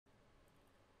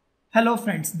Hello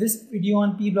friends, this video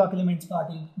on P block elements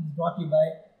part is brought to you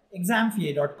by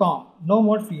examfear.com. No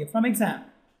more fear from exam.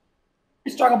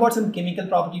 Let's talk about some chemical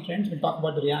property trends. We'll talk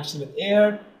about the reaction with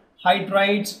air,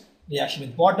 hydrides, reaction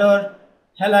with water,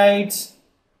 halides.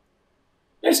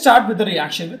 Let's start with the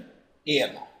reaction with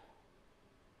air now.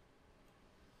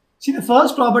 See, the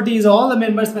first property is all the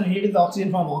members when heated with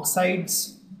oxygen form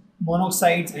oxides,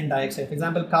 monoxides and dioxide. For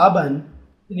example, carbon,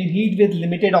 when you heat with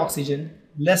limited oxygen,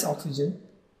 less oxygen,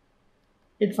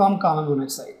 it forms carbon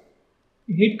monoxide.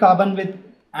 You heat carbon with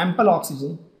ample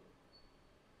oxygen,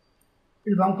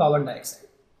 it forms carbon dioxide.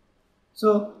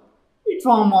 So it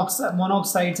forms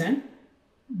monoxides and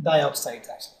dioxides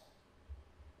actually.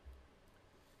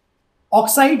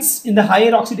 Oxides in the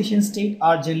higher oxidation state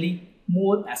are generally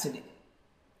more acidic.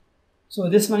 So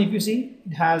this one, if you see,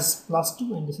 it has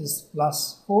 +2 and this is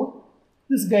 +4.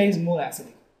 This guy is more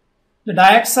acidic. The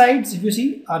dioxides, if you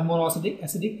see, are more acidic.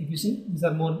 If you see, these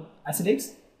are more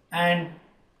acidics, and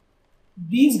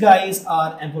these guys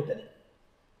are amphoteric.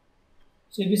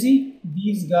 So if you see,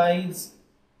 these guys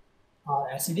are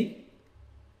acidic,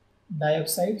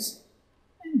 dioxides,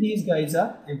 and these guys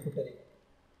are amphoteric.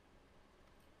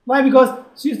 Why? Because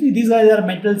seriously, these guys are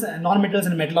metals, non-metals,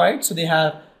 and metalloids. So they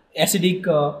have acidic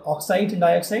oxides and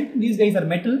dioxide. And these guys are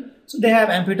metal, so they have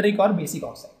amphoteric or basic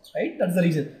oxides. Right? That's the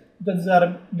reason. Because these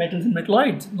are metals and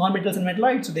metalloids, non-metals and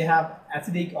metalloids, so they have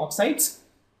acidic oxides.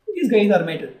 These guys are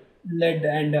metal, lead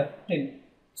and tin,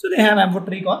 so they have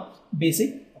amphoteric or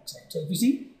basic oxide. So if you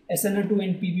see SnO2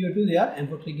 and PbO2, they are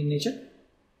amphoteric in nature.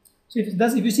 So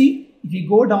if you see, if you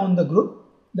go down the group,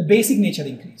 the basic nature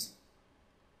increase.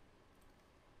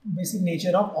 Basic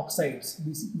nature of oxides,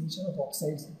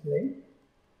 right?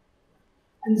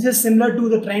 And this is similar to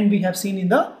the trend we have seen in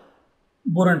the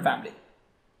boron family,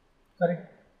 correct?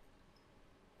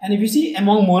 And if you see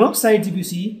among monoxides, if you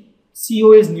see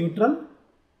CO is neutral,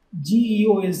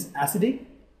 GeO is acidic,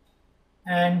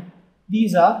 and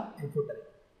these are amphoteric.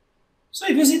 So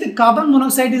if you see, the carbon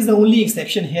monoxide is the only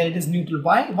exception here. It is neutral.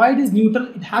 Why it is neutral?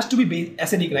 It has to be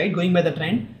acidic, right? Going by the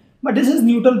trend. But this is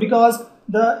neutral because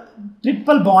the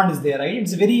triple bond is there, right?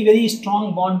 It's a very, very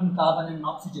strong bond in carbon and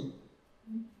oxygen.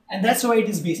 And that's why it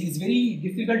is basic. It's very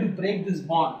difficult to break this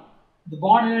bond. The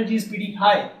bond energy is pretty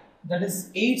high. That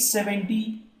is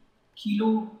 870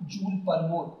 kilojoule per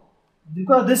mole.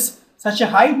 Because this such a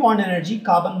high bond energy,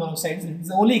 carbon monoxide is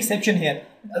the only exception here.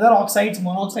 Other oxides,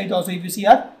 monoxides also, if you see,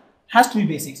 has to be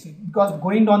basic. So because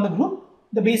going down the group,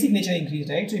 the basic nature increased,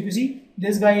 right? So if you see,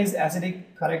 this guy is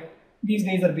acidic, correct. These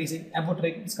guys are basic,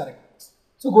 amphoteric is correct.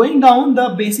 So going down,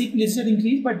 the basic nature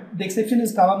increased, but the exception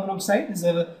is carbon monoxide.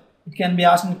 It can be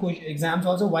asked in exams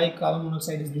also why carbon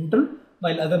monoxide is neutral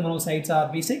while other monoxides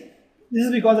are basic. This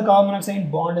is because the carbon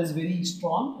monoxide bond is very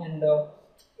strong and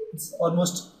it's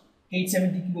almost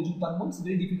 870 kilojoule per mole. It's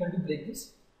very difficult to break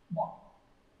this bond.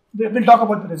 We will talk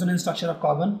about the resonance structure of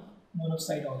carbon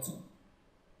monoxide also.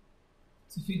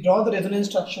 So if you draw the resonance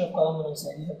structure of carbon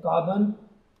monoxide, you have carbon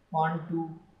 1,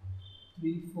 2,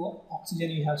 3, 4,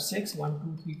 oxygen you have 6, 1,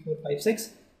 2, 3, 4, 5, 6.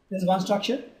 This is one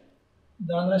structure.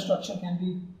 The other structure can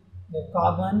be the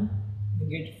carbon, you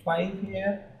get 5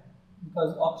 here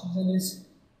because oxygen is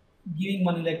giving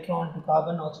 1 electron to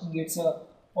carbon. Oxygen gets a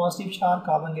positive charge,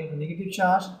 carbon gets a negative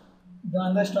charge. The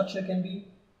other structure can be,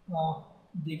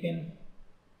 they can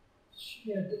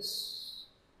share this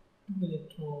 2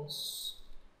 electrons,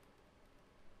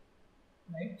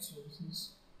 right? So this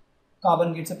is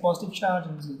carbon gets a positive charge,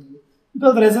 and this is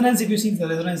because the resonance, if you see the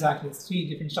resonance actually, it's 3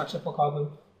 different structures for carbon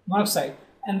monoxide,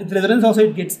 and with resonance also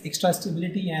it gets extra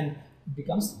stability and it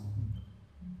becomes.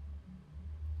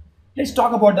 Let's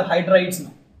talk about the hydrides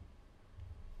now.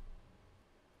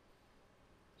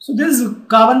 So this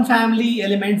carbon family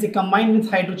elements, they combine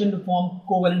with hydrogen to form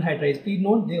covalent hydrides. Please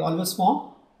note, they always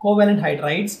form covalent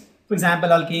hydrides. For example,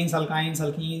 alkanes, alkynes,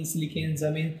 alkenes, silicanes,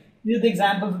 amines. These are the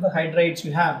examples of the hydrides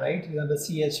you have, right? You have the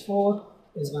CH4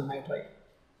 is one hydride.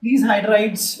 These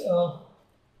hydrides,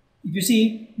 if you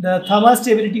see, the thermal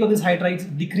stability of these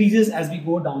hydrides decreases as we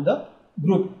go down the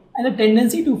group. And the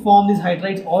tendency to form these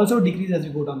hydrides also decreases as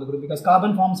we go down the group because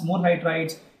carbon forms more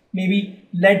hydrides, maybe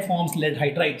lead forms lead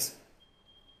hydrides.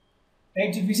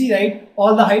 Right, so if you see, right,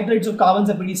 all the hydrides of carbons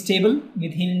are pretty stable,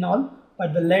 methane and all,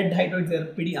 but the lead hydrides are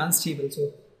pretty unstable.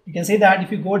 So you can say that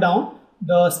if you go down,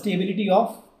 the stability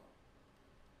of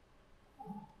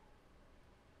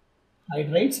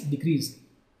hydrides decrease.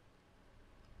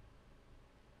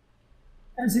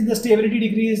 And since the stability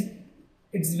decrease,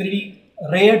 it's very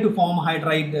rare to form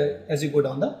hydride as you go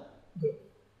down the group.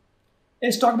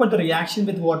 Let's talk about the reaction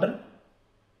with water.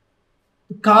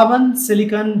 Carbon,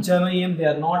 silicon, germanium, they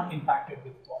are not impacted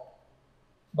with water.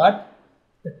 But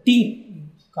the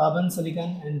tin, carbon,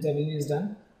 silicon and javelin is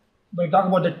done. But we talk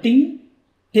about the tin.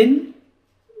 Tin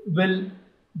will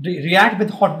react with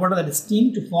hot water, that is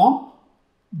steam, to form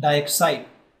dioxide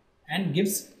and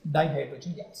gives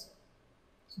dihydrogen gas.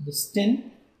 So this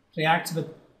tin reacts with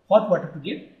hot water to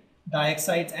give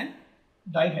dioxides and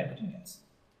dihydrogen gas.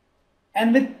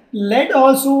 And with lead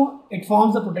also, it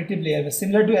forms a protective layer.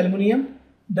 Similar to aluminium,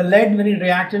 the lead, when it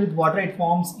reacted with water, it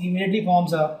immediately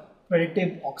forms a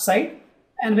protective oxide,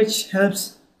 and which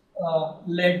helps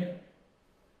lead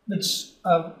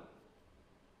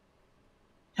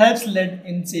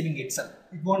in saving itself.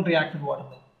 It won't react with water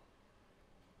then.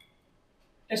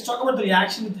 Let's talk about the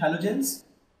reaction with halogens.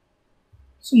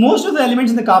 So most of the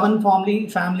elements in the carbon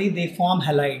family, they form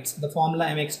halides. The formula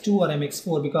MX2 or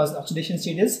MX4, because the oxidation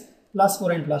state is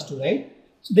 +4 and +2, right?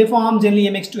 So they form generally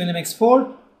MX2 and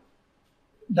MX4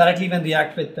 directly when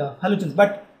react with halogens.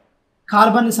 But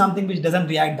carbon is something which doesn't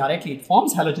react directly. It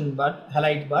forms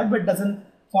halide but doesn't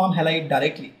form halide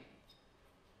directly.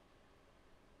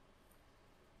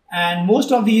 And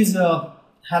most of these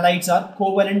halides are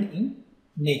covalent in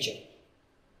nature.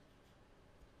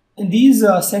 And these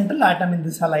central atom in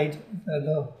this halide,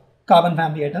 the carbon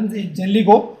family atoms, they generally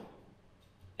go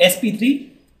sp3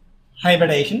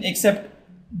 hybridization, except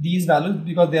these values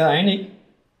because they are ionic.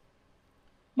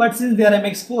 But since they are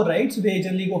MX4, right, so they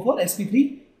generally go for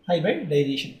sp3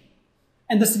 hybridization.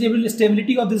 And the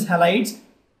stability of these halides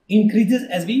increases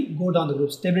as we go down the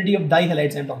group. Stability of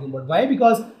dihalides I am talking about. Why?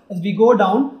 Because as we go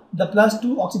down, the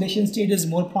 +2 oxidation state is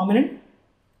more prominent,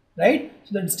 right?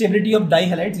 So the stability of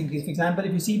dihalides increase. For example,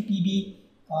 if you see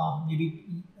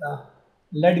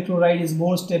lead chloride is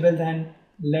more stable than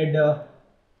lead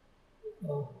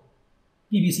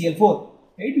PbCl4,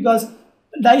 right? Because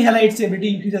dihalide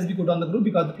stability increases as we go down the group,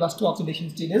 because the +2 oxidation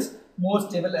state is more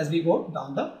stable as we go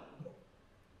down the group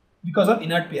because of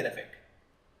inert pair effect.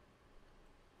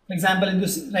 For example, in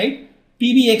this, right,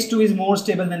 PbX2 is more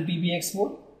stable than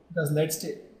PbX4 because lead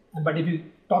stable. But if you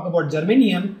talk about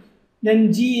germanium, then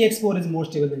GeX4 is more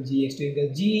stable than GeX2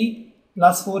 because Ge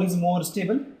 +4 is more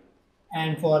stable,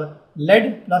 and for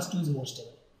lead +2 is more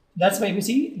stable. That's why we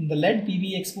see in the lead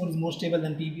PbX4 is more stable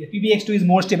than PbX2 is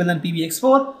more stable than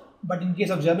PbX4, but in case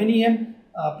of germanium,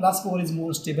 +4 is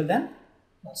more stable than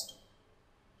 +2.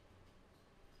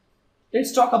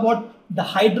 Let's talk about the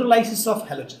hydrolysis of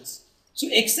halogens. So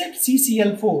except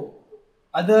CCl4,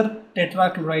 other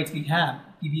tetrachlorides we have,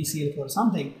 PbCl4 or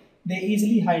something, they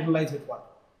easily hydrolyze with water.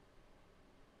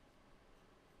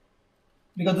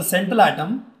 Because the central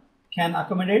atom can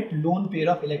accommodate lone pair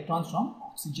of electrons from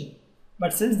oxygen.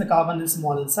 But since the carbon is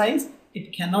small in size,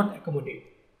 it cannot accommodate,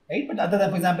 right? But other than,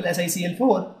 for example,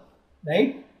 SiCl4,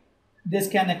 right, this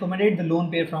can accommodate the lone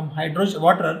pair from hydrogen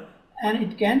water, and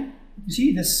it can, you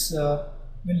see, this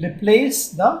will replace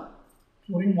the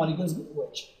chlorine molecules with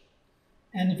OH.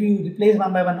 And if you replace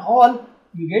one by one all,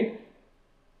 you get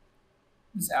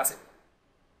this acid.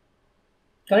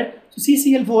 Correct? So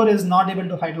CCl4 is not able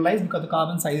to hydrolyze because the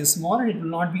carbon size is small, and it will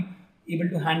not be able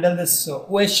to handle this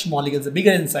OH molecules, the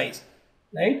bigger in size,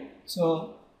 right?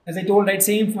 So as I told, right,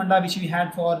 same funda which we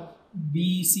had for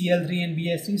BCl3 and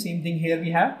BS3, same thing here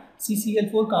we have.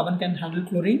 CCl4 carbon can handle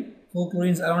chlorine, 4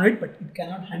 chlorines around it, but it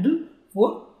cannot handle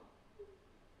 4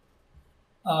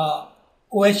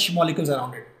 OH molecules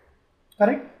around it.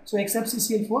 Correct? So except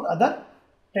CCl4, other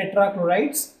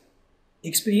tetrachlorides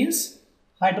experience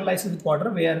hydrolysis with water,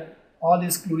 where all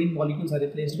these chlorine molecules are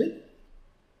replaced with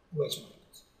OH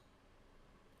molecules.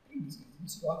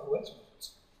 These are OH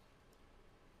molecules.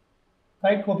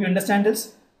 Right? Hope you understand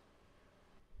this.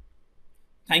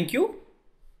 Thank you.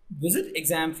 Visit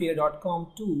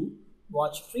examfear.com to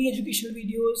watch free educational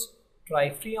videos, try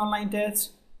free online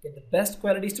tests, get the best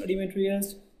quality study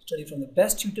materials, study from the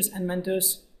best tutors and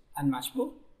mentors, and much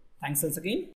more. Thanks once again.